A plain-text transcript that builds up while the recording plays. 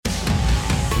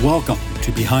Welcome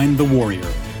to Behind the Warrior,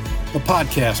 a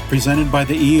podcast presented by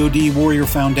the EOD Warrior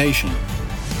Foundation.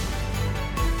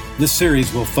 This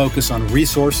series will focus on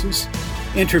resources,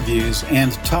 interviews,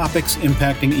 and topics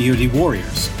impacting EOD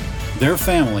warriors, their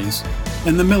families,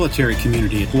 and the military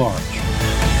community at large.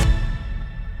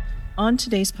 On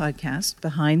today's podcast,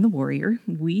 Behind the Warrior,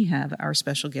 we have our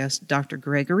special guest, Dr.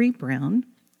 Gregory Brown,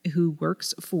 who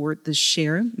works for the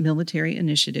Share Military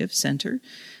Initiative Center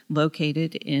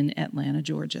located in Atlanta,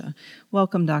 Georgia.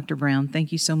 Welcome, Dr. Brown.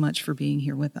 Thank you so much for being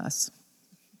here with us.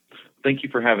 Thank you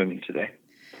for having me today.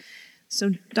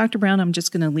 So, Dr. Brown, I'm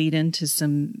just going to lead into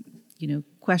some,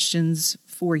 questions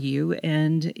for you.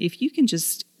 And if you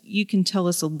can tell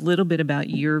us a little bit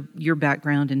about your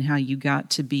background and how you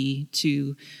got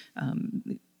to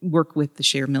work with the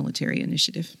Share Military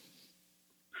Initiative.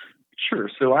 Sure.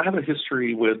 So I have a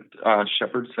history with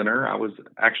Shepherd Center. I was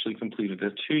actually completed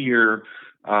a 2-year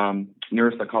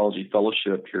neuropsychology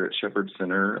fellowship here at Shepherd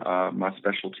Center. My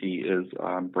specialty is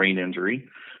brain injury.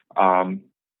 And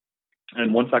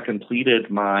once I completed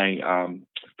my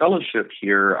fellowship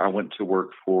here, I went to work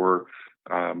for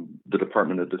the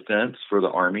Department of Defense for the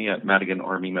Army at Madigan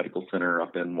Army Medical Center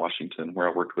up in Washington, where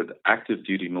I worked with active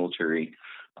duty military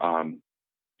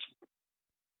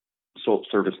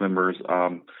service members,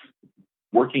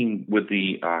 working with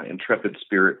the Intrepid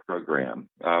Spirit program,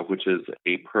 which is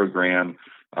a program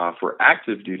for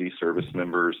active duty service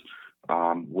members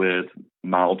with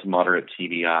mild to moderate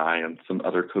TBI and some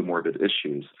other comorbid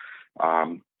issues.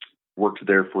 Worked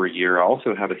there for a year. I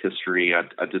also have a history.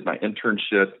 I did my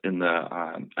internship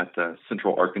at the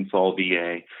Central Arkansas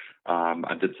VA.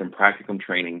 I did some practicum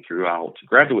training throughout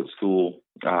graduate school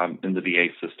in the VA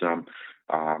system.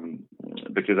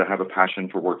 Because I have a passion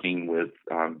for working with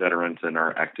veterans and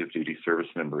our active duty service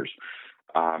members.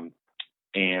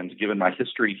 And given my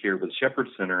history here with Shepherd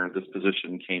Center, this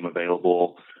position came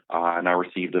available, and I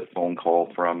received a phone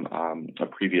call from a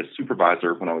previous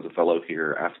supervisor when I was a fellow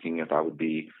here asking if I would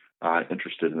be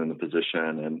interested in the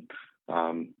position,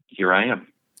 and here I am.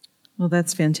 Well,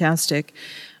 that's fantastic.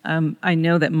 I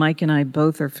know that Mike and I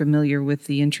both are familiar with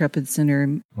the Intrepid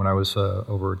Center. When I was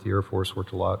over at the Air Force,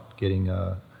 worked a lot getting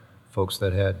folks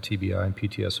that had TBI and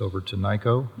PTS over to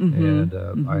NICO, and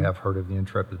I have heard of the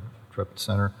Intrepid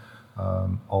Center.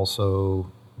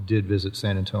 Also did visit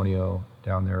San Antonio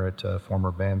down there at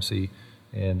former BAMC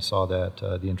and saw that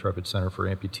the Intrepid Center for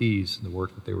Amputees, the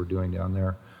work that they were doing down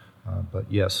there.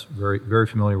 But yes, very, very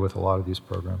familiar with a lot of these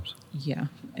programs. Yeah,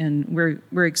 and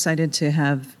we're excited to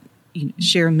have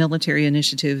Share Military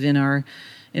Initiative in our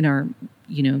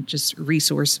just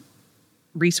resources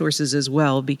as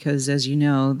well, because as you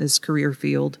know, this career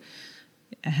field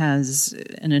has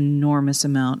an enormous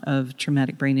amount of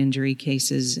traumatic brain injury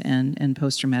cases and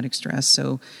post-traumatic stress.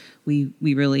 So we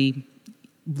really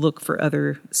look for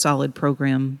other solid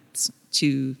programs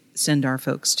to send our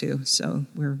folks to. So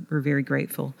we're very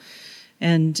grateful.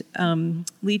 And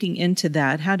leading into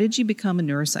that, how did you become a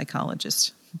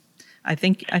neuropsychologist? I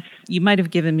think you might have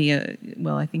given me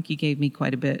I think you gave me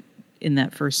quite a bit in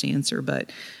that first answer,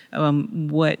 but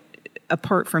what,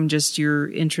 apart from just your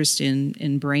interest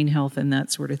in brain health and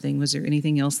that sort of thing, was there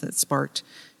anything else that sparked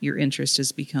your interest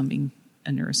as becoming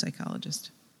a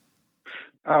neuropsychologist?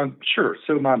 Sure.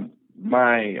 So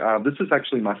this is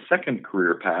actually my second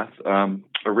career path.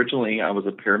 Originally, I was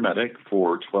a paramedic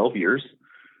for 12 years,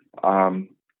 and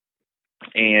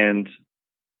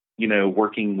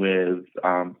working with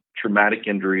traumatic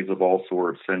injuries of all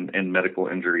sorts and medical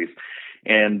injuries.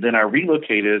 And then I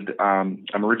relocated. I'm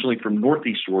originally from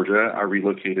Northeast Georgia. I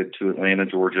relocated to Atlanta,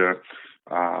 Georgia,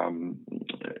 and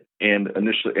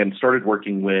started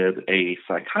working with a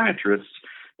psychiatrist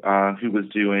who was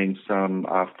doing some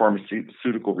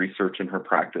pharmaceutical research in her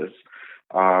practice.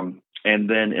 And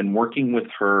then in working with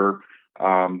her,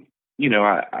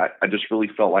 I just really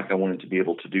felt like I wanted to be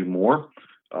able to do more,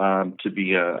 to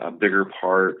be a bigger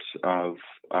part of,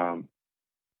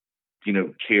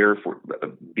 care for,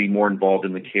 be more involved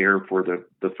in the care for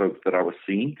the folks that I was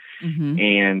seeing. Mm-hmm.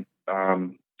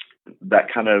 And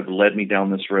that kind of led me down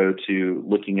this road to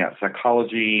looking at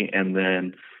psychology and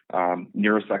then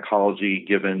neuropsychology,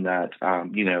 given that,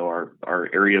 our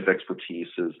area of expertise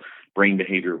is brain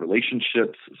behavior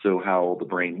relationships, so how the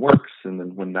brain works, and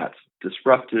then when that's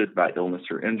disrupted by illness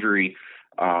or injury,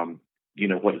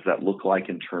 what does that look like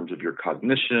in terms of your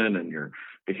cognition and your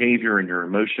behavior and your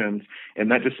emotions?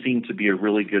 And that just seemed to be a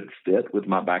really good fit with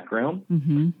my background.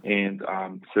 Mm-hmm. And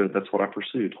so that's what I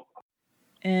pursued.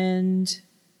 And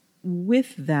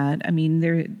with that, I mean,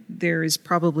 there is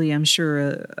probably, I'm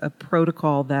sure, a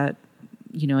protocol that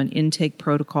an intake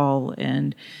protocol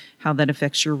and how that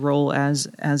affects your role as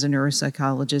a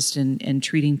neuropsychologist and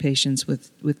treating patients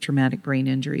with traumatic brain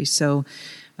injury. So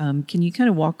can you kind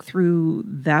of walk through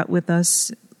that with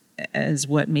us as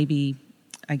what maybe,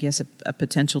 I guess, a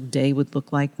potential day would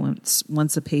look like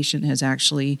once a patient has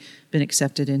actually been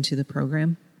accepted into the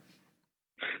program?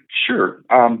 Sure.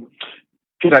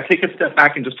 Could I take a step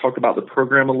back and just talk about the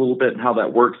program a little bit and how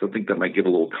that works? I think that might give a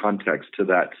little context to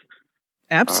that.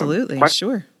 Absolutely,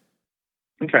 sure.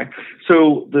 Okay.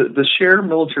 So the SHARE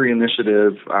Military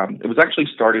Initiative, it was actually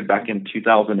started back in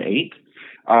 2008.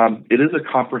 It is a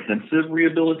comprehensive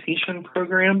rehabilitation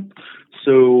program.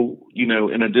 So,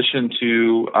 in addition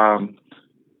to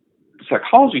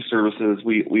psychology services,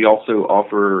 we also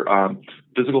offer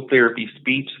physical therapy,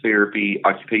 speech therapy,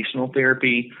 occupational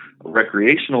therapy,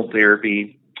 recreational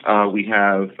therapy. We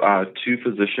have 2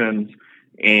 physicians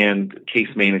and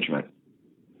case management.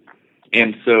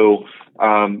 And so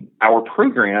our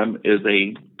program is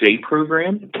a day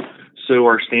program. So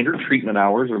our standard treatment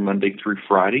hours are Monday through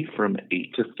Friday from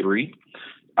 8 to 3.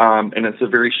 And it's a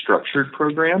very structured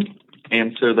program.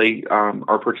 And so they,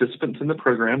 our participants in the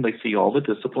program, they see all the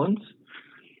disciplines.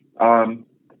 And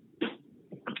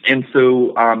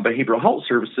so behavioral health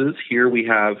services, here we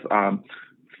have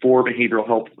 4 behavioral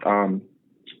health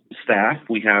staff.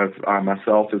 We have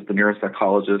myself as the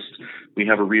neuropsychologist. We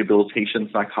have a rehabilitation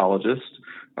psychologist.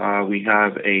 We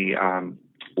have a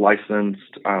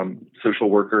licensed social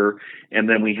worker, and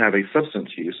then we have a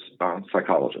substance use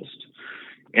psychologist.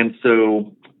 And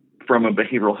so from a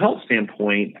behavioral health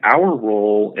standpoint, our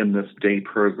role in this day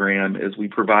program is we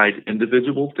provide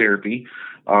individual therapy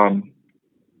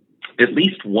at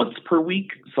least once per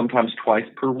week, sometimes twice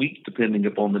per week, depending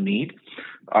upon the need.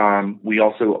 We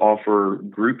also offer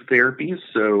group therapies,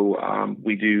 so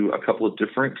we do a couple of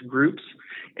different groups.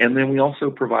 And then we also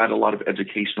provide a lot of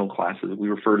educational classes. We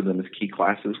refer to them as key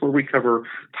classes, where we cover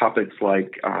topics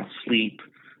like sleep,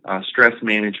 stress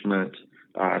management,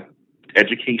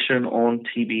 education on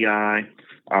TBI,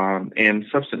 and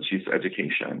substance use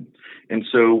education. And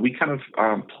so we kind of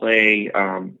play,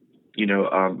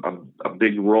 a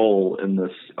big role in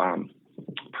this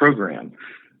program.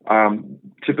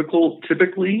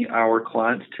 Typically, our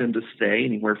clients tend to stay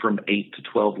anywhere from 8 to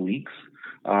 12 weeks.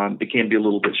 It can be a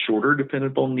little bit shorter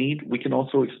depending upon need. We can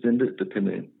also extend it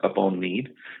depending upon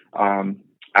need.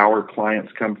 Our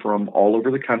clients come from all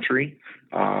over the country,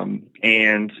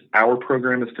 and our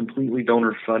program is completely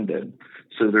donor funded.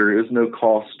 So there is no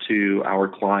cost to our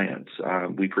clients.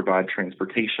 We provide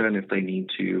transportation if they need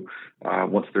to,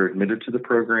 once they're admitted to the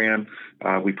program.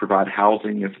 We provide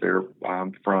housing if they're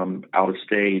from out of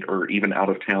state or even out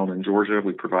of town in Georgia.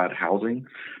 We provide housing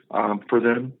for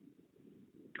them.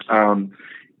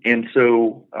 And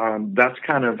so that's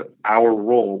kind of our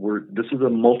role. This is a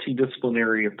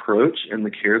multidisciplinary approach in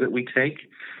the care that we take.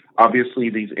 Obviously,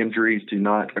 these injuries do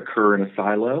not occur in a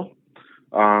silo.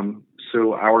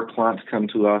 So our clients come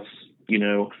to us,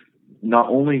 not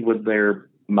only with their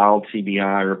mild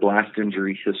TBI or blast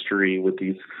injury history with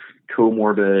these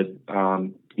comorbid,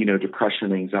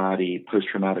 depression, anxiety,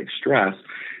 post-traumatic stress,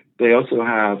 they also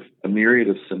have a myriad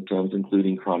of symptoms,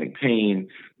 including chronic pain.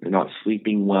 They're not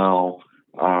sleeping well.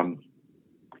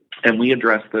 And we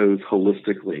address those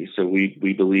holistically. So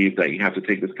we believe that you have to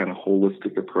take this kind of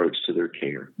holistic approach to their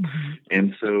care. Mm-hmm.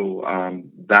 And so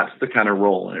that's the kind of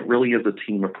role, and it really is a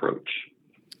team approach.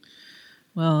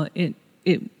 Well,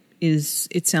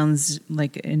 it sounds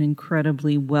like an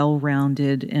incredibly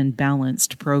well-rounded and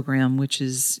balanced program, which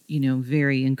is,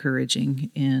 very encouraging.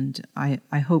 And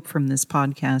I hope from this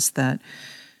podcast that,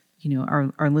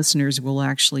 our listeners will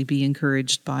actually be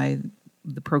encouraged by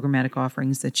the programmatic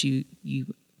offerings that you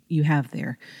have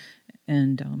there,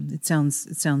 and it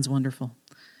sounds wonderful.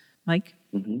 Mike?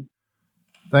 Mm-hmm.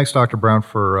 Thanks, Dr. Brown,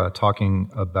 for talking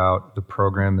about the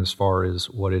program as far as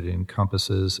what it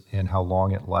encompasses and how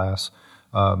long it lasts.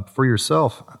 For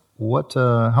yourself,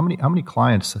 how many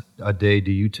clients a day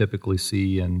do you typically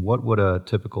see, and what would a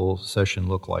typical session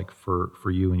look like for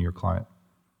you and your client?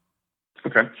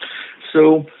 Okay,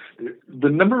 so the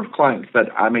number of clients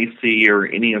that I may see, or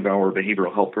any of our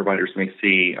behavioral health providers may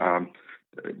see,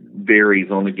 varies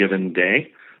on a given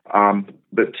day.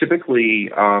 But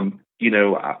typically,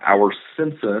 our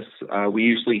census, we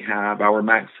usually have, our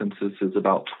max census is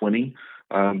about 20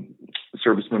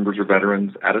 service members or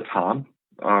veterans at a time.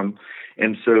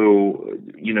 And so,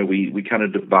 we kind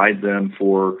of divide them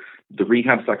for the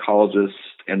rehab psychologist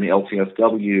and the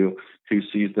LCSW who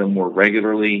sees them more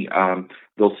regularly.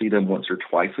 They'll see them once or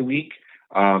twice a week.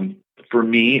 For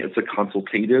me, it's a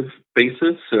consultative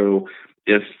basis. So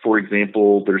If, for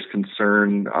example, there's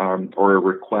concern or a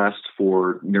request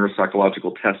for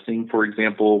neuropsychological testing, for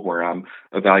example, where I'm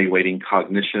evaluating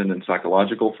cognition and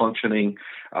psychological functioning,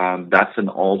 that's an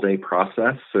all-day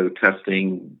process. So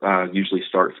testing usually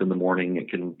starts in the morning. It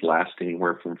can last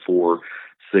anywhere from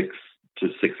 6 to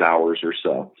 6 hours or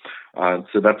so.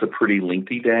 So that's a pretty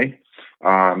lengthy day.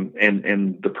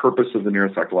 And the purpose of the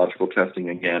neuropsychological testing,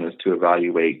 again, is to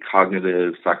evaluate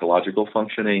cognitive, psychological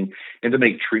functioning and to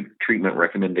make treatment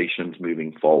recommendations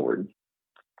moving forward.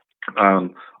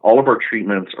 All of our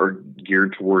treatments are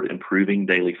geared toward improving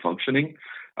daily functioning.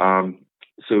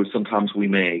 So sometimes we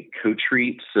may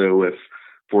co-treat. So if,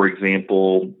 for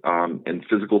example, in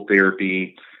physical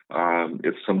therapy,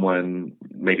 if someone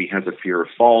maybe has a fear of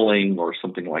falling or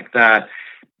something like that,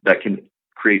 that can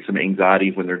create some anxiety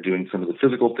when they're doing some of the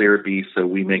physical therapy. So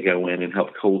we may go in and help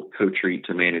co-treat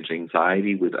to manage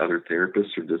anxiety with other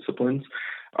therapists or disciplines.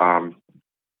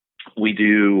 We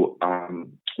do,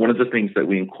 one of the things that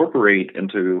we incorporate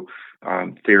into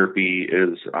therapy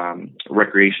is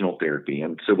recreational therapy.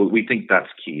 And so we think that's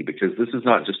key, because this is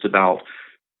not just about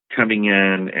coming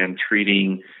in and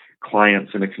treating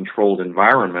clients in a controlled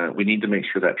environment. We need to make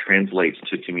sure that translates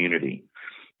to community.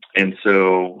 And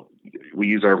so we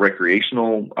use our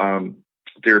recreational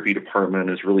therapy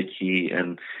department is really key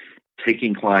in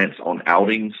taking clients on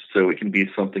outings. So it can be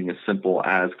something as simple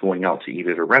as going out to eat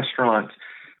at a restaurant,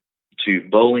 to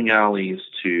bowling alleys,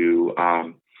 to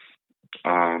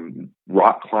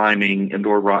rock climbing,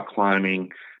 indoor rock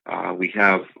climbing. We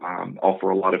have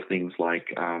offer a lot of things like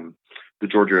the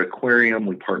Georgia Aquarium.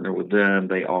 We partner with them.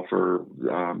 They offer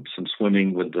some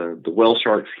swimming with the whale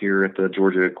sharks here at the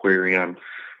Georgia Aquarium.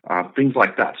 Things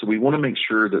like that. So we want to make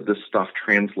sure that this stuff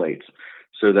translates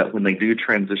so that when they do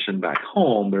transition back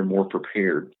home, they're more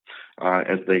prepared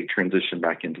as they transition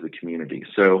back into the community.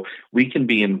 So we can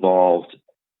be involved,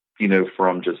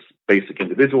 from just basic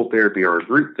individual therapy or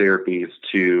group therapies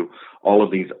to all of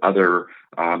these other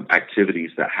activities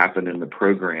that happen in the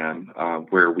program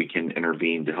where we can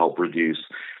intervene to help reduce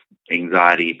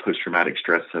anxiety, post-traumatic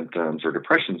stress symptoms, or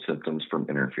depression symptoms from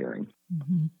interfering.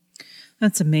 Mm-hmm.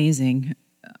 That's amazing.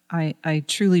 I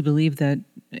truly believe that,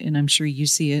 and I'm sure you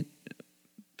see it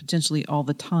potentially all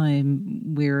the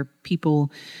time, where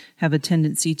people have a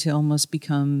tendency to almost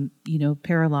become,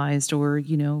 paralyzed or,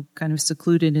 kind of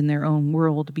secluded in their own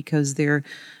world because they're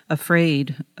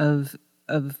afraid of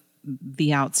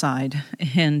the outside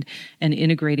and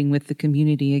integrating with the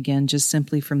community, again, just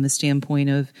simply from the standpoint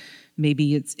of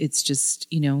maybe it's just,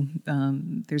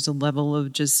 there's a level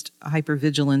of just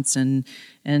hypervigilance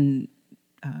and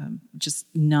just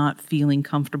not feeling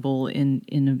comfortable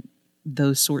in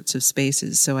those sorts of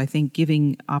spaces. So I think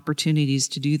giving opportunities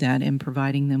to do that and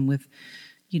providing them with,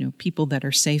 people that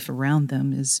are safe around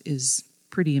them is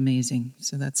pretty amazing.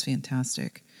 So that's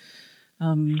fantastic.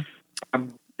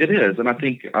 It is. And I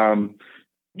think,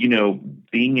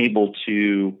 being able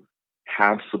to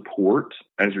have support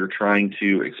as you're trying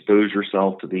to expose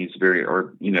yourself to these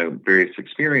various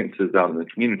experiences out in the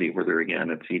community, whether,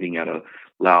 again, it's eating at a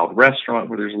loud restaurant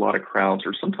where there's a lot of crowds,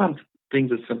 or sometimes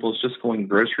things as simple as just going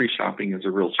grocery shopping is a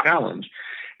real challenge.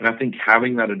 And I think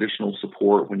having that additional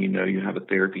support when you have a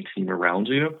therapy team around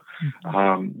you,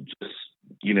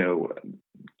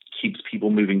 keeps people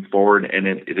moving forward, and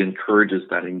it encourages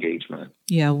that engagement.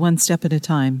 Yeah, one step at a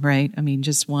time, right? I mean,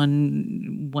 just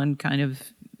one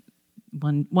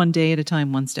day at a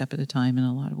time, one step at a time in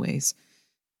a lot of ways.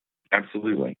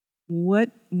 Absolutely.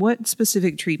 What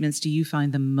specific treatments do you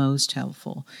find the most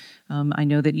helpful? I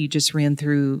know that you just ran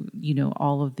through,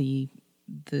 all of the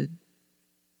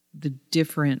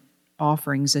different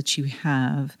offerings that you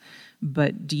have,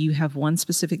 but do you have one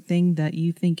specific thing that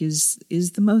you think is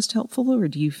the most helpful, or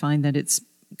do you find that it's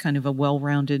kind of a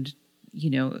well-rounded,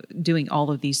 doing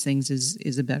all of these things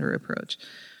is a better approach?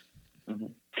 Mm-hmm.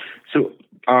 So,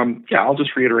 I'll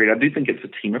just reiterate, I do think it's a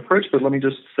team approach, but let me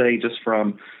just say, just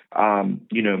from,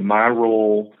 my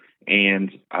role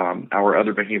and our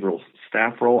other behavioral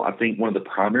staff role, I think one of the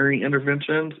primary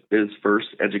interventions is first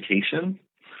education.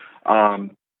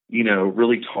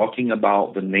 Really talking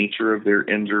about the nature of their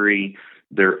injury,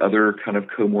 their other kind of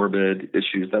comorbid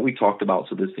issues that we talked about.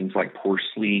 So there's things like poor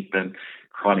sleep and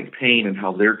chronic pain and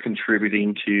how they're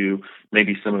contributing to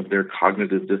maybe some of their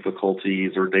cognitive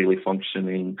difficulties or daily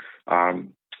functioning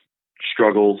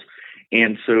struggles.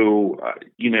 And so,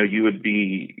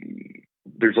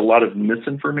 there's a lot of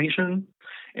misinformation.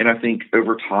 And I think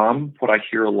over time, what I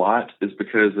hear a lot is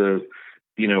because of,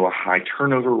 a high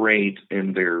turnover rate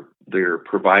in their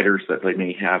providers that they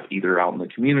may have either out in the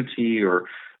community or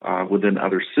within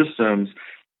other systems,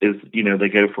 is, they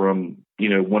go from,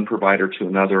 one provider to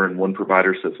another, and one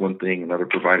provider says one thing, another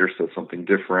provider says something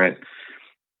different.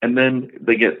 And then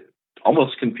they get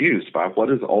almost confused by what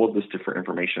is all of this different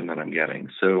information that I'm getting.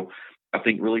 So I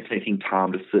think really taking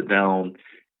time to sit down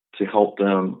to help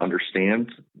them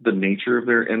understand the nature of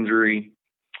their injury,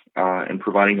 and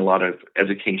providing a lot of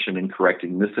education and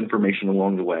correcting misinformation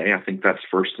along the way. I think that's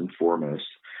first and foremost.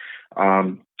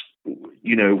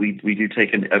 We do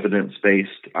take an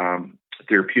evidence-based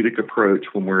therapeutic approach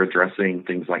when we're addressing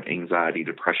things like anxiety,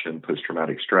 depression,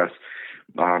 post-traumatic stress.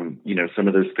 Some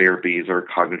of those therapies are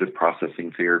cognitive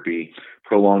processing therapy,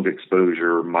 prolonged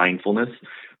exposure, mindfulness.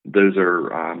 Those are,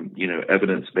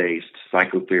 evidence-based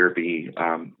psychotherapy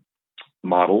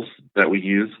models that we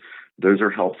use. Those are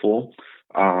helpful.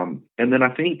 And then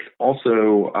I think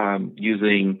also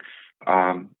using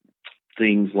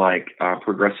things like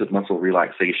progressive muscle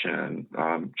relaxation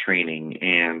training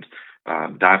and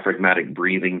diaphragmatic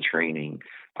breathing training.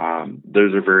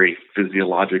 Those are very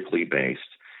physiologically based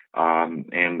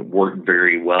and work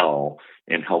very well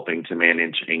in helping to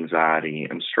manage anxiety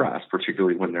and stress,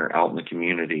 particularly when they're out in the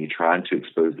community trying to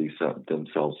expose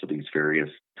themselves to these various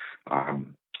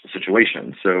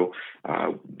situations. So,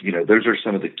 those are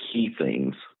some of the key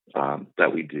things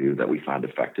that we do that we find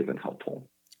effective and helpful.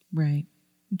 Right.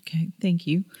 Okay. Thank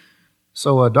you.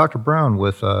 So, Dr. Brown,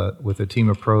 with a team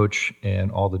approach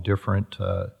and all the different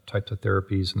types of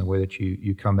therapies and the way that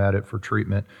you come at it for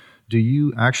treatment, do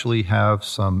you actually have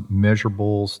some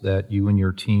measurables that you and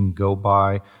your team go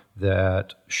by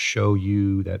that show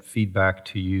you, that feedback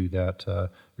to you that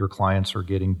your clients are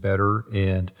getting better?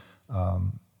 And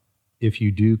if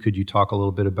you do, could you talk a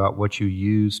little bit about what you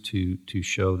use to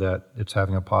show that it's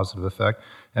having a positive effect?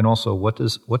 And also, what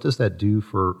does that do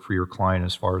for your client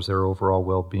as far as their overall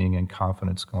well-being and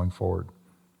confidence going forward?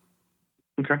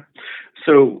 Okay.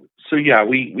 So yeah,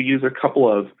 we use a couple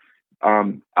of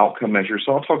outcome measures.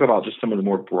 So I'll talk about just some of the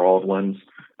more broad ones.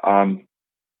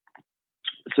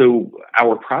 So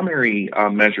our primary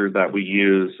measure that we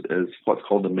use is what's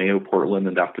called the Mayo Portland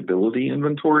Adaptability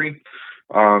Inventory.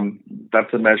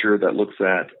 That's a measure that looks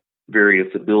at various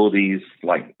abilities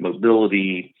like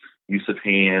mobility, use of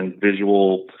hand,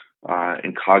 visual,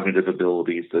 and cognitive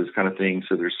abilities, those kind of things.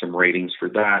 So there's some ratings for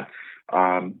that.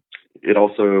 It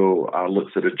also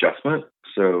looks at adjustment.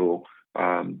 So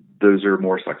those are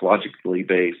more psychologically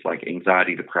based, like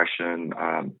anxiety, depression,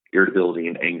 irritability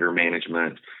and anger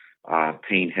management,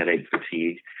 pain, headache,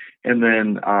 fatigue. And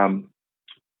then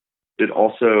it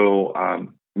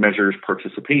also measures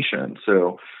participation.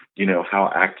 So,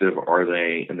 how active are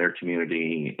they in their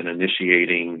community in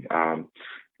initiating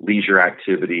leisure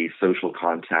activity, social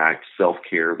contact,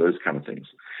 self-care, those kind of things.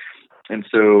 And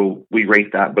so we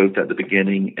rate that both at the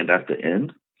beginning and at the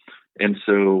end. And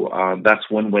so that's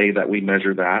one way that we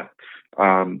measure that.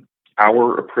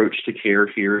 Our approach to care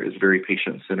here is very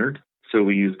patient-centered. So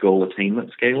we use goal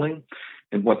attainment scaling.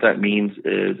 And what that means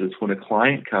is when a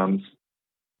client comes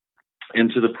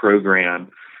into the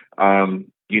program,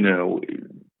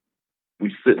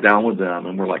 we sit down with them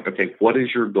and we're like, okay, what is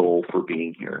your goal for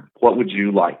being here? What would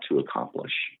you like to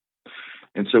accomplish?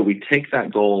 And so we take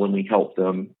that goal and we help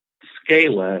them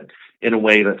scale it in a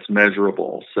way that's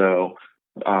measurable. So,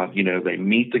 they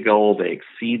meet the goal, they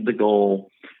exceed the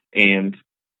goal, and,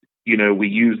 we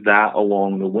use that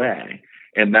along the way.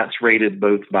 And that's rated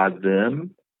both by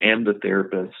them and the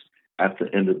therapist at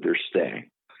the end of their stay.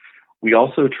 We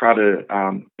also try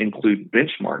to include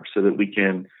benchmarks so that we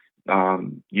can,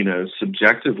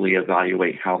 subjectively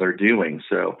evaluate how they're doing.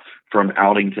 So from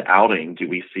outing to outing, do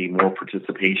we see more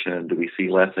participation? Do we see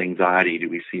less anxiety? Do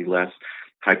we see less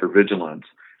hypervigilance?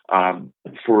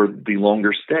 For the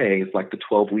longer stays, like the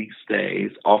 12-week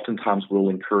stays, oftentimes we'll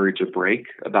encourage a break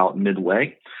about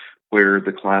midway where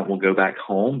the client will go back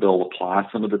home. They'll apply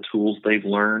some of the tools they've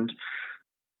learned,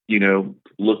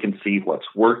 look and see what's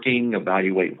working,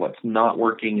 evaluate what's not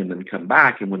working, and then come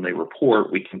back. And when they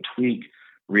report, we can tweak,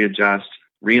 readjust,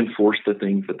 reinforce the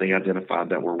things that they identified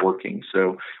that were working.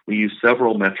 So we use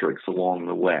several metrics along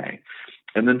the way.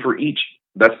 And then for each,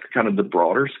 that's kind of the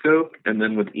broader scope. And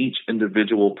then with each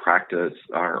individual practice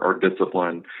or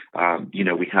discipline,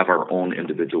 we have our own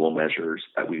individual measures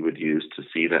that we would use to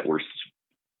see that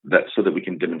so that we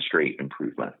can demonstrate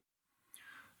improvement.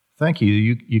 Thank you.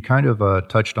 You kind of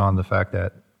touched on the fact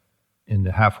that in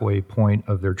the halfway point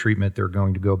of their treatment, they're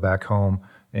going to go back home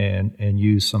and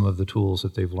use some of the tools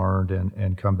that they've learned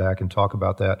and come back and talk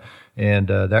about that. And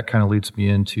that kind of leads me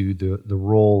into the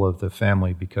role of the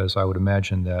family, because I would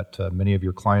imagine that many of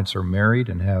your clients are married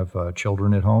and have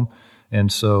children at home.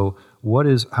 And so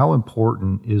how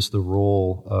important is the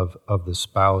role of the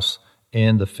spouse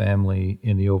and the family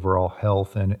in the overall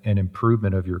health and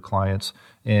improvement of your clients?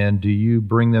 And do you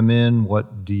bring them in?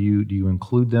 What do you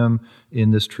include them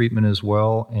in this treatment as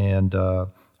well? And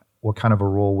what kind of a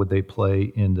role would they play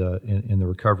in the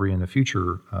recovery and the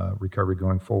future recovery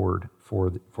going forward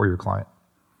for your client?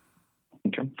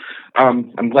 Okay.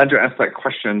 I'm glad you asked that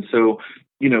question. So,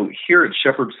 here at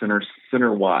Shepherd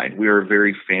Center-wide, we are a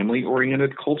very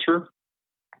family-oriented culture.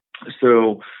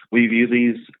 So we view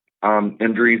these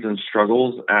injuries and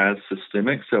struggles as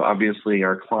systemic. So obviously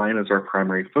our client is our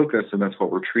primary focus, and that's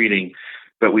what we're treating.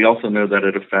 But we also know that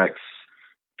it affects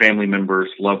family members,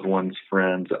 loved ones,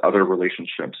 friends, other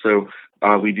relationships. So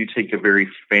we do take a very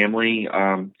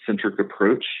family-centric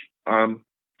approach.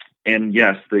 And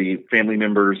yes, the family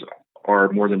members are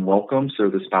more than welcome. So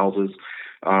the spouses,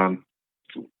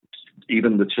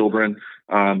 even the children,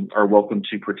 are welcome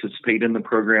to participate in the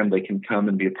program. They can come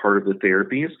and be a part of the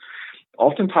therapies.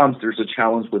 Oftentimes, there's a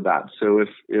challenge with that. So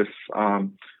if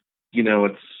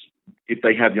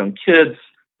they have young kids,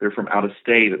 they're from out of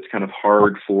state, it's kind of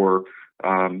hard for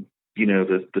the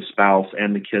spouse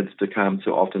and the kids to come.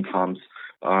 So oftentimes,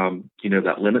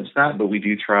 that limits that. But we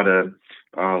do try to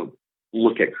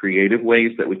look at creative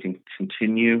ways that we can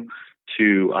continue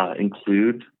to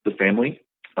include the family.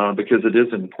 Because it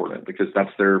is important, because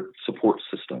that's their support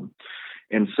system.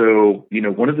 And so,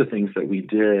 one of the things that we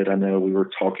did, I know we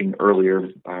were talking earlier,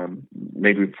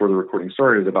 maybe before the recording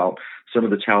started, about some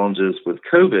of the challenges with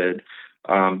COVID-19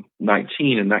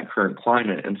 in that current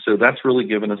climate. And so that's really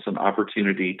given us an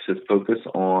opportunity to focus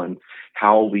on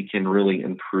how we can really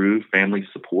improve family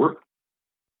support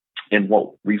and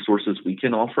what resources we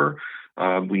can offer.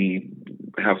 We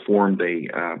have formed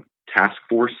a task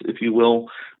force, if you will,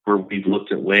 where we've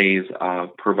looked at ways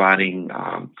of providing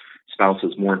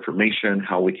spouses more information,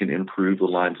 how we can improve the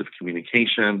lines of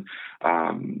communication,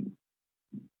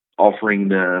 offering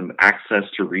them access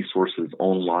to resources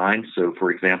online. So,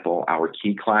 for example, our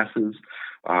key classes,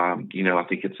 I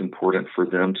think it's important for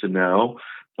them to know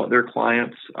what their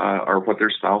clients or what their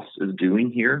spouse is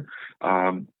doing here.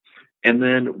 And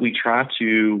then we try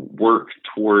to work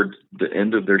toward the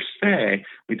end of their stay.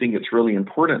 We think it's really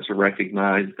important to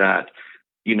recognize that,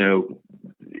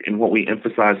 and what we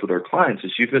emphasize with our clients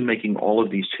is you've been making all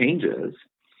of these changes,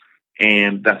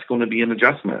 and that's going to be an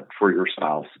adjustment for your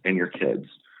spouse and your kids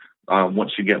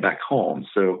once you get back home.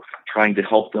 So trying to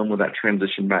help them with that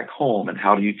transition back home, and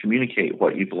how do you communicate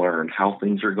what you've learned, how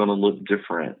things are going to look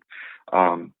different.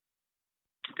 And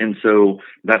so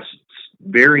that's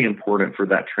very important for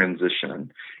that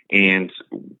transition. And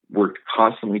we're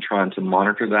constantly trying to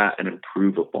monitor that and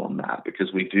improve upon that,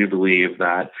 because we do believe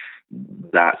that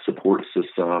support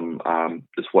system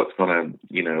is what's going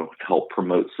to, help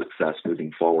promote success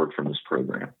moving forward from this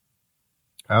program.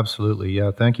 Absolutely.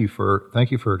 Yeah. Thank you for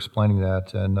explaining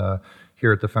that. And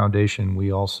here at the foundation,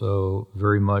 we also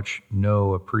very much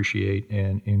appreciate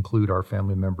and include our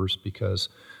family members, because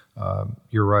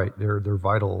you're right. They're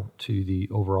vital to the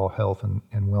overall health and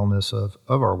wellness of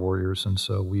our warriors. And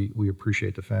so we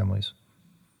appreciate the families.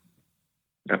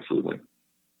 Absolutely.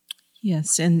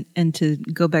 Yes. And to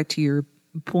go back to your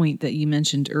point that you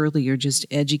mentioned earlier, just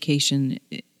education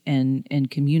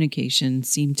and communication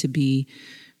seem to be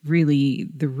really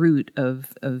the root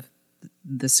of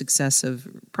the success of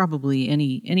probably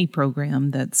any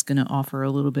program that's going to offer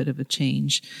a little bit of a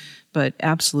change. But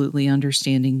absolutely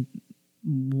understanding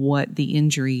what the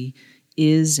injury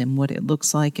is and what it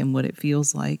looks like and what it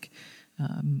feels like.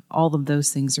 All of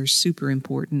those things are super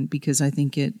important, because I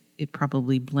think it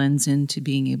probably blends into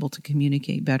being able to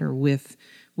communicate better with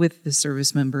the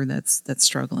service member that's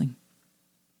struggling.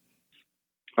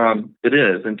 It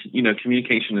is. And,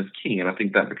 communication is key. And I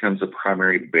think that becomes a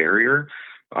primary barrier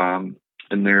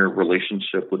in their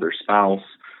relationship with their spouse,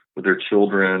 with their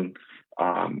children,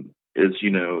 is,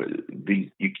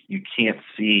 you can't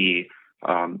see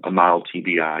a mild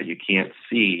TBI. You can't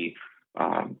see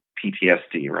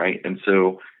PTSD, right? And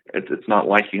so it's not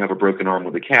like you have a broken arm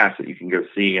with a cast that you can go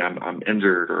see, I'm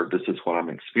injured, or this is what I'm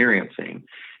experiencing.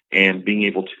 And being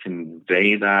able to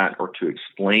convey that or to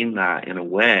explain that in a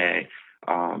way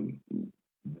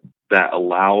that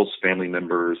allows family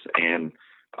members and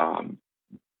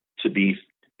to be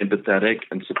empathetic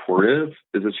and supportive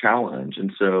is a challenge.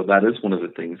 And so that is one of the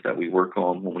things that we work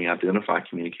on when we identify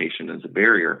communication as a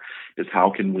barrier, is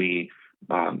how can we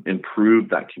improve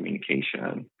that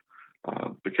communication,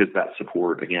 because that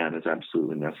support, again, is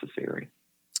absolutely necessary.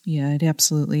 Yeah, it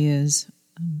absolutely is.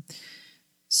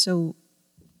 So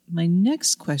my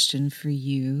next question for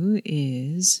you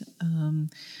is,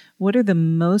 what are the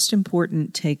most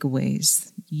important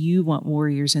takeaways you want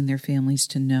warriors and their families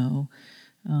to know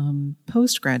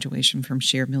post-graduation from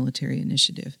Share Military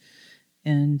Initiative,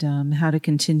 and how to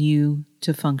continue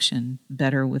to function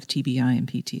better with TBI and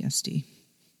PTSD.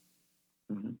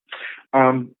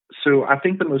 Mm-hmm. So I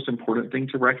think the most important thing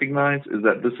to recognize is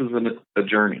that this is a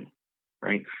journey,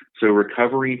 right? So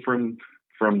recovery from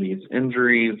these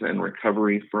injuries and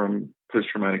recovery from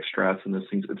post-traumatic stress and those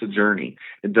things, it's a journey.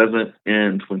 It doesn't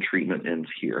end when treatment ends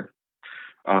here.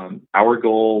 Our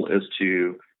goal is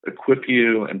to equip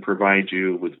you and provide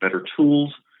you with better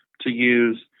tools to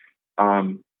use,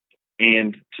 and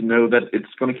to know that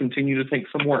it's going to continue to take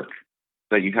some work,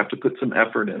 that you have to put some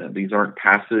effort in it. These aren't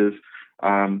passive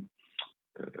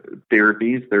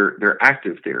therapies, they're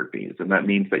active therapies, and that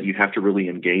means that you have to really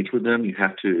engage with them, you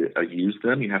have to use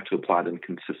them, you have to apply them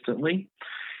consistently.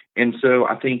 And so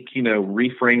I think,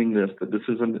 reframing this, that this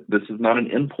is not an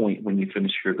endpoint when you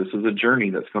finish here. This is a journey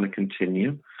that's going to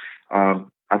continue.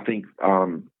 I think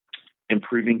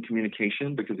improving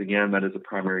communication, because again, that is a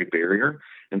primary barrier.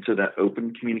 And so that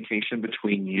open communication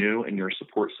between you and your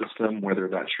support system, whether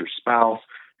that's your spouse,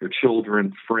 your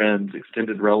children, friends,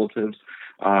 extended relatives,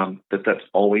 that's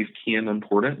always key and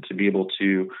important to be able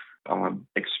to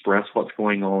express what's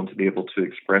going on, to be able to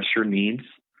express your needs.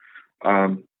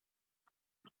 And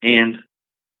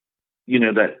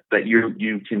that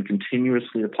you can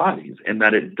continuously apply these, and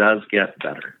that it does get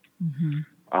better. Mm-hmm.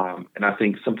 And I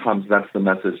think sometimes that's the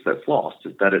message that's lost,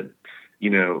 is that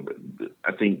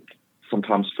I think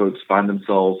sometimes folks find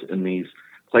themselves in these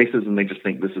places and they just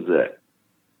think this is it.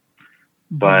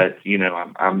 Mm-hmm. But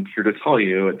I'm here to tell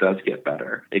you it does get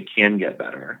better. It can get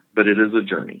better, but it is a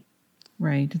journey.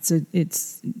 Right.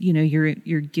 It's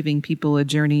you're giving people a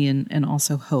journey and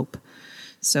also hope.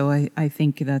 So I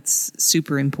think that's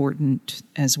super important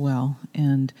as well.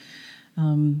 And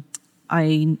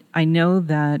I know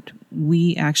that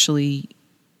we actually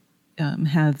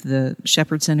have the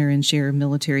Shepherd Center and Share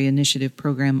Military Initiative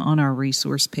program on our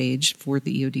resource page for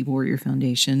the EOD Warrior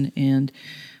Foundation, and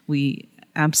we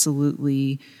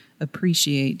absolutely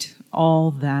appreciate all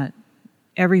that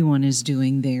everyone is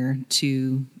doing there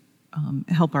to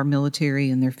help our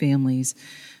military and their families.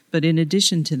 But in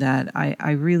addition to that,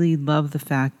 I really love the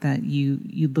fact that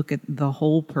you look at the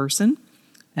whole person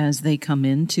as they come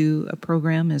into a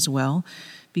program as well,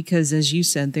 because as you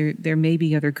said, there may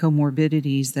be other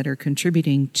comorbidities that are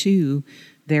contributing to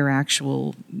their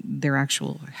actual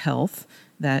health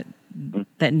that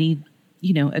need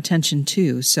attention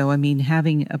too. So I mean,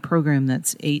 having a program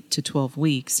that's 8 to 12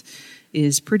 weeks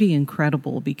is pretty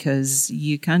incredible, because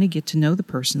you kind of get to know the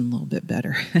person a little bit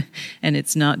better. And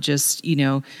it's not just,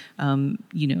 a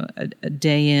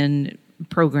day in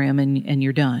program and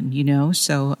you're done,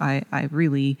 So I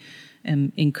really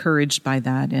am encouraged by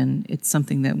that. And it's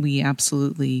something that we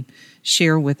absolutely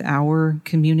share with our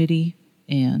community,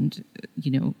 and,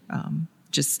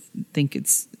 just think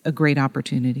it's a great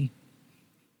opportunity.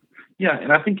 Yeah.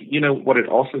 And I think, what it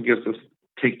also gives us,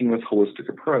 taking this holistic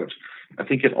approach, I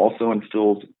think it also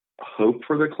instills hope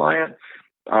for the client.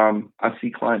 I see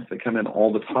clients that come in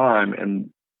all the time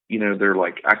and, they're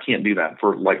like, I can't do that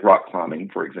for like rock climbing,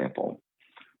 for example.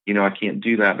 I can't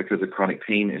do that because of chronic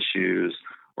pain issues,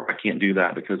 or I can't do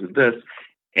that because of this.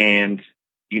 And,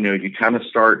 you kind of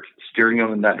start steering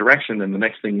them in that direction. And the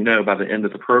next thing you know, by the end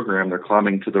of the program, they're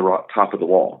climbing to the top of the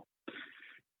wall.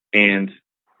 And,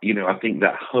 I think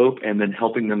that hope, and then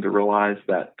helping them to realize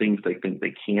that things they think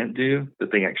they can't do,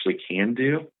 that they actually can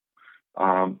do.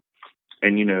 And,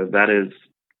 that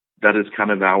is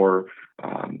kind of our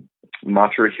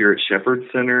mantra here at Shepherd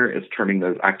Center, is turning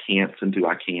those I can'ts into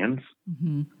I cans.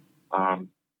 Mm-hmm.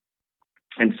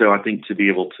 And so I think to be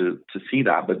able to see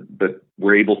that, but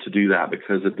we're able to do that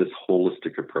because of this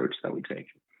holistic approach that we take.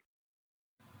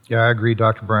 Yeah, I agree,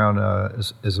 Dr. Brown.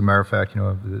 As a matter of fact,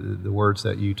 the words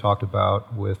that you talked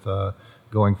about with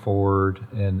going forward,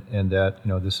 and that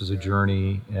this is a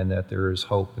journey, and that there is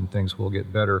hope and things will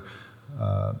get better.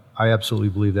 I absolutely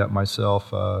believe that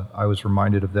myself. I was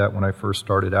reminded of that when I first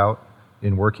started out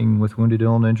in working with wounded,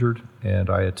 ill, and injured, and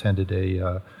I attended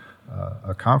a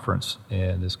conference,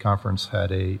 and this conference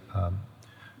had a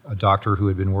doctor who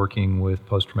had been working with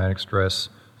post-traumatic stress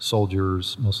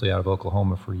soldiers, mostly out of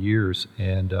Oklahoma, for years.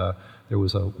 And there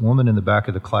was a woman in the back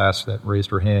of the class that raised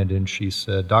her hand, and she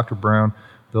said, "Dr. Brown,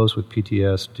 those with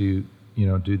PTS, do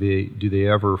they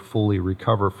ever fully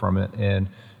recover from it?" And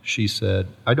she said,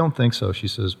 "I don't think so." She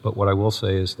says, "But what I will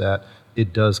say is that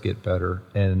it does get better,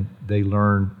 and they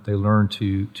learn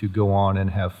to go on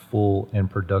and have full and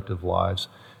productive lives."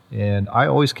 And I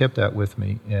always kept that with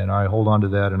me, and I hold on to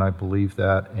that, and I believe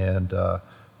that, and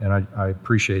I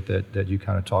appreciate that you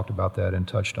kind of talked about that and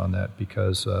touched on that,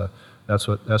 because That's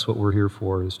what we're here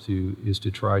for, is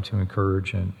to try to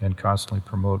encourage and constantly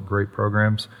promote great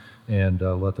programs and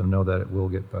let them know that it will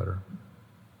get better.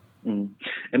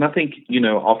 And I think,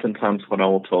 oftentimes what I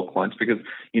will tell clients, because,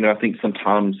 I think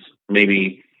sometimes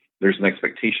maybe there's an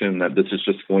expectation that this is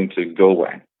just going to go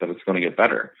away, that it's going to get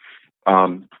better.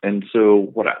 And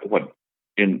so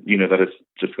that it's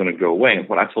just going to go away. And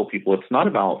what I tell people, it's not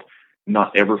about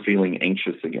not ever feeling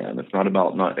anxious again. It's not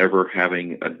about not ever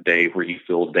having a day where you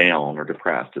feel down or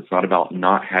depressed. It's not about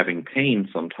not having pain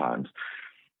sometimes,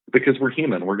 because we're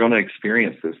human. We're going to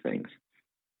experience those things.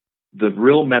 The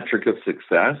real metric of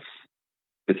success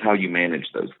is how you manage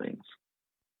those things.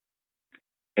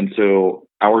 And so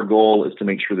our goal is to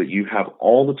make sure that you have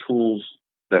all the tools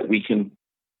that we can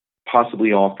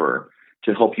possibly offer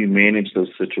to help you manage those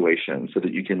situations so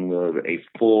that you can live a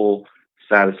full,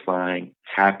 satisfying,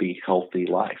 happy, healthy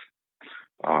life.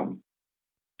 And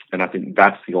I think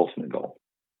that's the ultimate goal.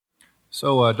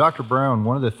 So, Dr. Brown,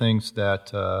 one of the things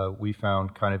that we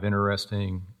found kind of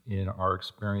interesting in our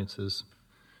experiences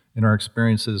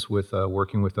with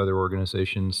working with other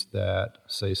organizations that,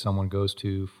 say, someone goes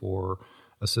to for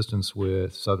assistance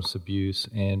with substance abuse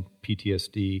and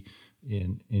PTSD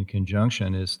in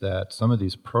conjunction, is that some of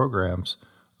these programs,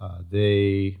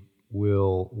 they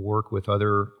will work with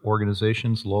other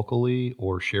organizations locally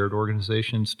or shared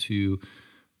organizations to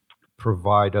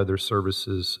provide other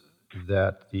services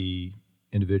that the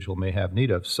individual may have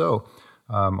need of. So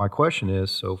my question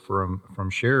is, from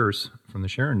the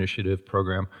Share Initiative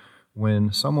program,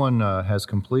 when someone has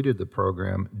completed the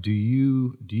program, do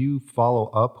you follow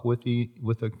up with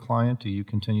a client? Do you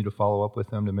continue to follow up with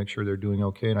them to make sure they're doing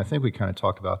okay? And I think we kind of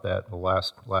talked about that the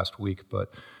last week,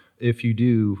 but if you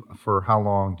do, for how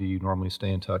long do you normally stay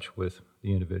in touch with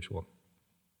the individual?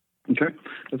 Okay,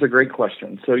 that's a great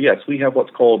question. So yes, we have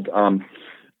what's called,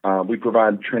 we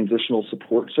provide transitional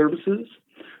support services.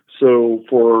 So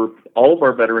for all of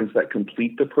our veterans that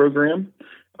complete the program,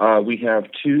 we have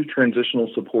 2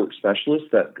 transitional support specialists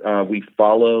that we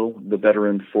follow the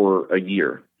veteran for a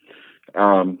year.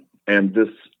 And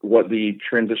what the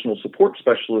transitional support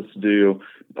specialists do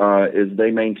is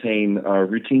they maintain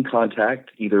routine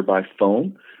contact either by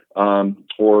phone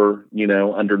or,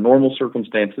 under normal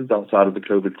circumstances outside of the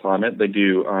COVID climate, they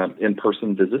do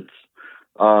in-person visits.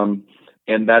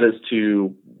 And that is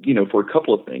to, for a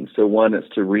couple of things. So one is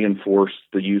to reinforce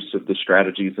the use of the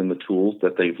strategies and the tools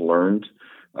that they've learned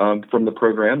from the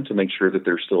program to make sure that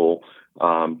they're still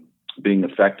being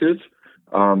effective.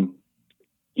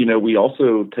 We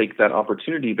also take that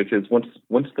opportunity because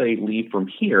once they leave from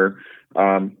here,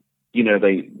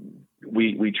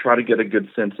 we try to get a good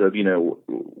sense of,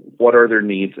 what are their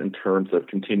needs in terms of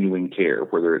continuing care,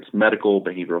 whether it's medical,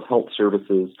 behavioral health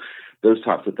services, those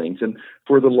types of things. And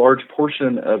for the large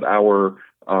portion of our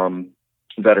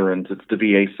veterans, it's the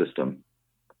VA system.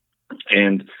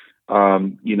 And,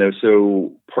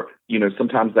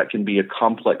 sometimes that can be a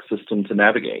complex system to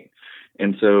navigate.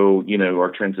 And so,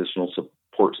 our transitional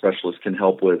support specialists can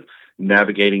help with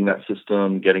navigating that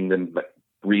system, getting them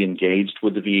re-engaged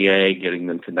with the VA, getting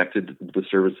them connected to the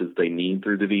services they need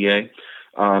through the VA.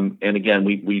 And again,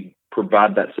 we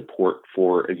provide that support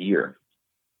for a year.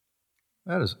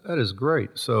 That is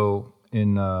great. So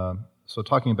so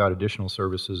talking about additional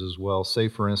services as well, say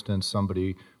for instance,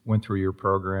 somebody went through your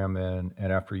program and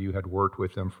after you had worked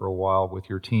with them for a while with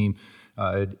your team,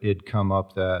 it'd come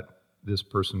up that this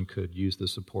person could use the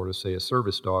support of, say, a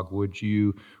service dog. Would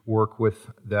you work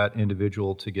with that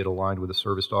individual to get aligned with a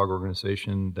service dog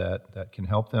organization that can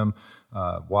help them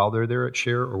while they're there at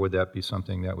Share, or would that be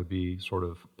something that would be sort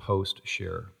of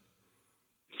post-Share?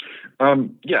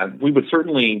 Yeah, we would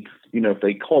certainly, if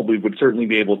they called, we would certainly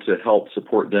be able to help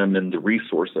support them in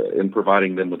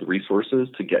providing them with the resources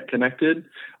to get connected.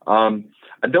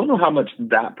 I don't know how much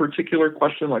that particular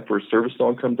question, like for a service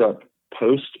dog, comes up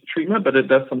post-treatment, but it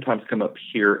does sometimes come up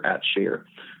here at Share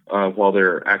while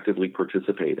they're actively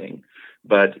participating.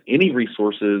 But any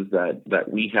resources that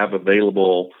we have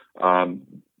available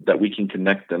that we can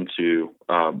connect them to,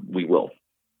 we will.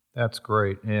 That's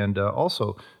great. And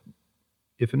also,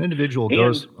 if an individual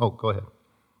goes... go ahead.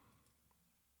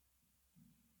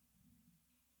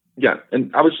 Yeah,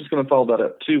 and I was just going to follow that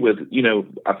up too with,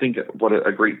 I think what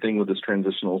a great thing with this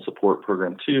transitional support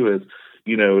program too is,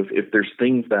 if there's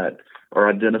things that are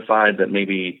identified that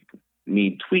maybe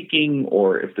need tweaking,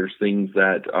 or if there's things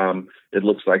that it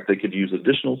looks like they could use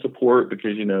additional support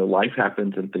because, life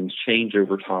happens and things change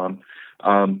over time,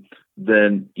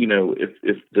 then,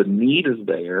 if the need is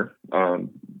there,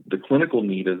 the clinical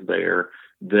need is there,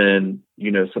 then,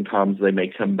 sometimes they may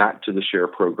come back to the Share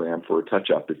program for a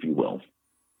touch-up, if you will.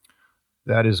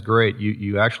 That is great.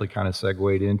 You actually kind of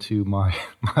segued into my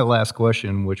last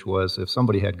question, which was if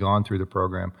somebody had gone through the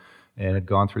program and had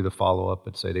gone through the follow-up,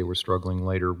 but say they were struggling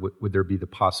later, would there be the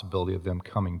possibility of them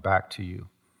coming back to you?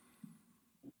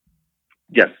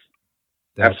 Yes,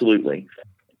 absolutely.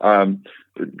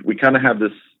 We kind of have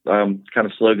this kind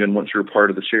of slogan, once you're a part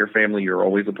of the Share family, you're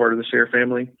always a part of the Share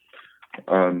family.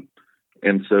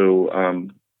 And so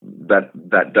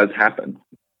that does happen.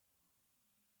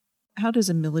 How does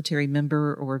a military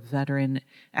member or veteran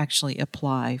actually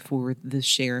apply for the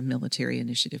Share Military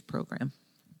Initiative program?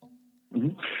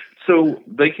 Mm-hmm. So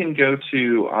they can go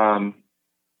to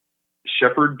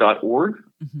shepherd.org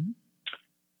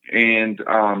and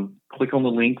click on the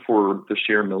link for the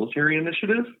Share Military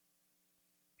Initiative.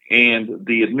 And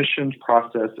the admissions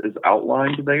process is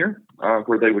outlined there,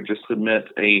 where they would just submit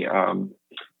a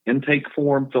intake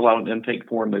form, fill out an intake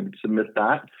form, they would submit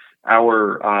that.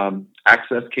 Our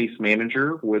access case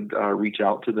manager would reach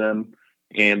out to them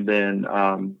and then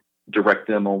direct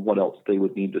them on what else they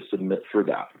would need to submit for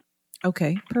that.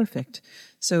 Okay, perfect.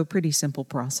 So pretty simple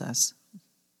process.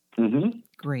 Mm-hmm.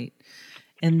 Great.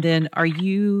 And then are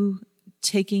you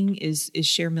taking, is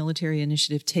Share Military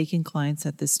Initiative taking clients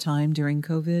at this time during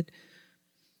COVID?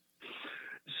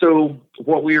 So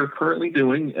what we are currently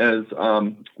doing is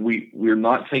we're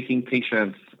not taking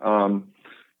patients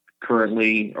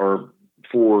currently or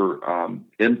for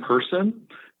in person,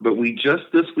 but we just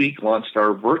this week launched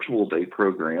our virtual day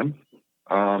program.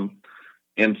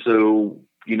 And so,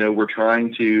 we're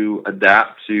trying to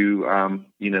adapt to,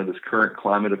 this current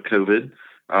climate of COVID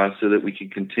so that we can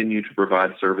continue to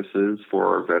provide services for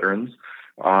our veterans.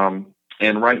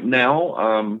 And right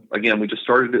now, again, we just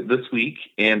started it this week.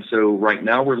 And so right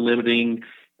now we're limiting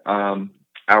our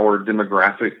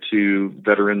demographic to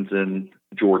veterans in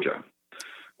Georgia.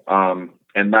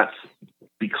 And that's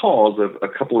because of a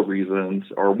couple of reasons,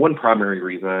 or one primary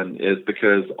reason is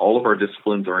because all of our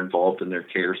disciplines are involved in their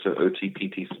care. So OT,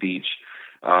 PT, speech,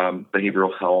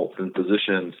 behavioral health, and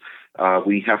physicians.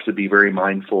 We have to be very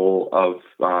mindful of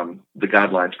the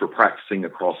guidelines for practicing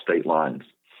across state lines.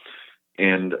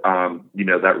 And,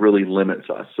 that really limits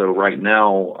us. So right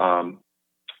now,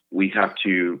 we have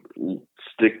to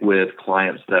stick with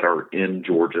clients that are in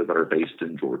Georgia, that are based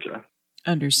in Georgia.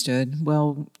 Understood.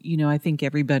 Well, I think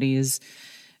everybody is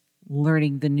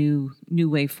learning the new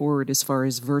way forward as far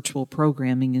as virtual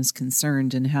programming is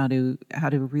concerned, and how to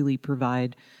really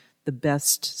provide the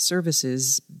best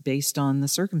services based on the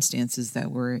circumstances that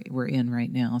we're in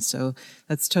right now. So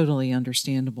that's totally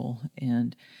understandable.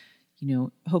 And,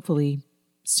 hopefully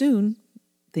soon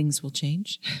things will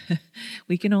change.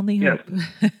 We can only hope.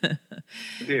 Yes.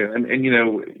 Yeah.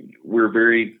 And, we're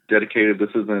very dedicated. This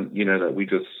isn't, that we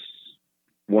just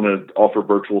want to offer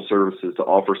virtual services to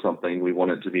offer something. We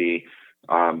want it to be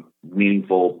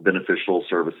meaningful, beneficial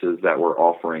services that we're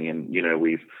offering. And,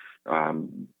 we've, I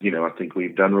think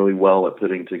we've done really well at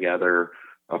putting together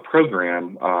a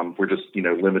program. We're just,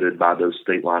 limited by those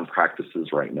state line practices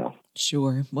right now.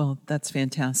 Sure. Well, that's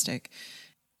fantastic.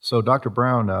 So, Dr.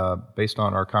 Brown, based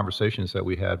on our conversations that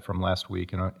we had from last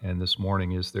week and this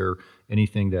morning, is there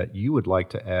anything that you would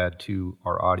like to add to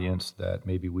our audience that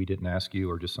maybe we didn't ask you,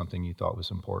 or just something you thought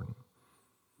was important?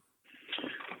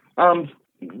 I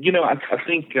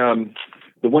think the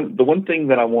one thing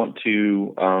that I want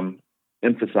to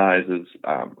emphasize is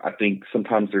I think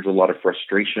sometimes there's a lot of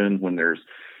frustration when there's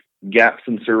gaps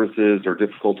in services or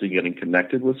difficulty getting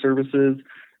connected with services.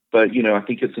 But, I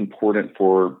think it's important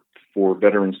for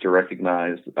veterans to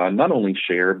recognize not only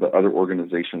Share, but other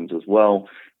organizations as well,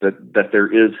 that there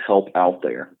is help out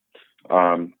there,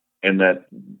 and that,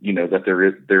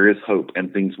 that there is hope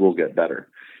and things will get better.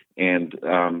 And,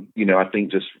 I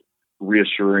think just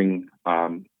reassuring,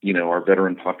 our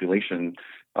veteran population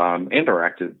and our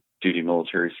active duty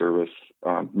military service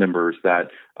members that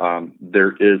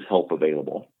there is help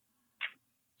available.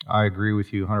 I agree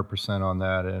with you 100% on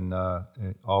that, and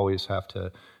always have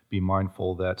to be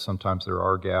mindful that sometimes there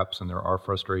are gaps and there are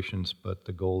frustrations, but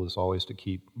the goal is always to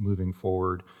keep moving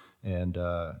forward and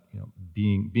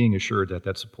being assured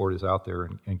that support is out there,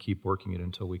 and keep working it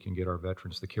until we can get our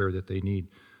veterans the care that they need.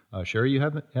 Sherry, you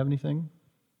have anything?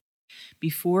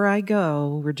 Before I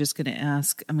go, I'm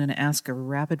going to ask a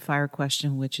rapid fire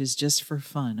question, which is just for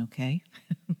fun. Okay.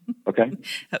 Okay.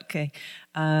 Okay.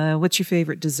 What's your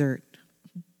favorite dessert?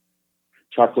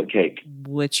 Chocolate cake.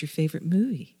 What's your favorite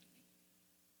movie?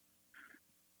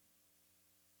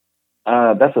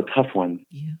 That's a tough one.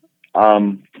 Yeah.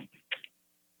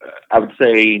 I would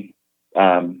say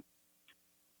the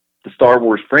Star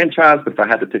Wars franchise, but if I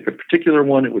had to pick a particular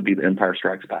one, it would be The Empire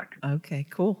Strikes Back. Okay,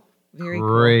 cool. Very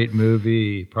Great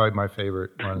movie. Probably my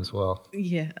favorite one as well.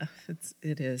 Yeah,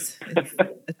 it is. It's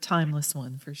a timeless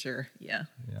one for sure. Yeah.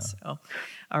 So,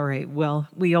 all right. Well,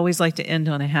 we always like to end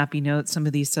on a happy note. Some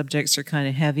of these subjects are kind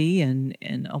of heavy and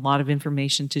a lot of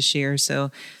information to share. So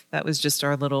that was just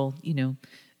our little,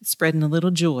 spreading a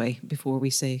little joy before we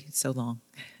say so long.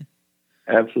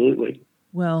 Absolutely.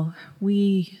 Well,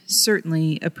 we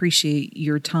certainly appreciate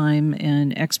your time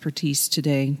and expertise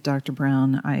today, Dr.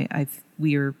 Brown.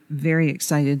 We are very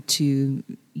excited to,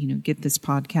 get this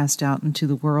podcast out into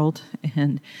the world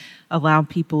and allow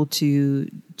people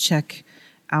to check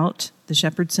out the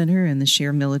Shepherd Center and the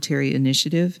Share Military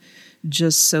Initiative,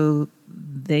 just so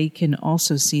they can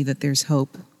also see that there's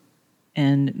hope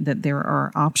and that there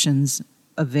are options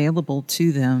available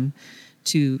to them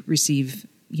to receive,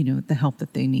 the help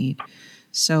that they need.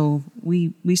 So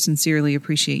we sincerely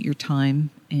appreciate your time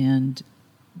and,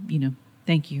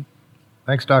 thank you.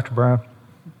 Thanks, Dr. Brown.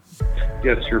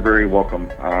 Yes, you're very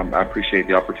welcome. I appreciate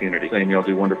the opportunity. And y'all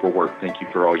do wonderful work. Thank you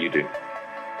for all you do.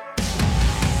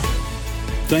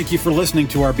 Thank you for listening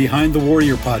to our Behind the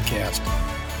Warrior podcast.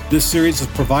 This series is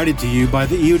provided to you by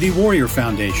the EOD Warrior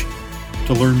Foundation.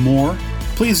 To learn more,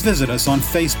 please visit us on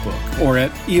Facebook or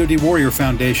at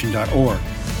eodwarriorfoundation.org.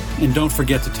 And don't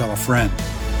forget to tell a friend.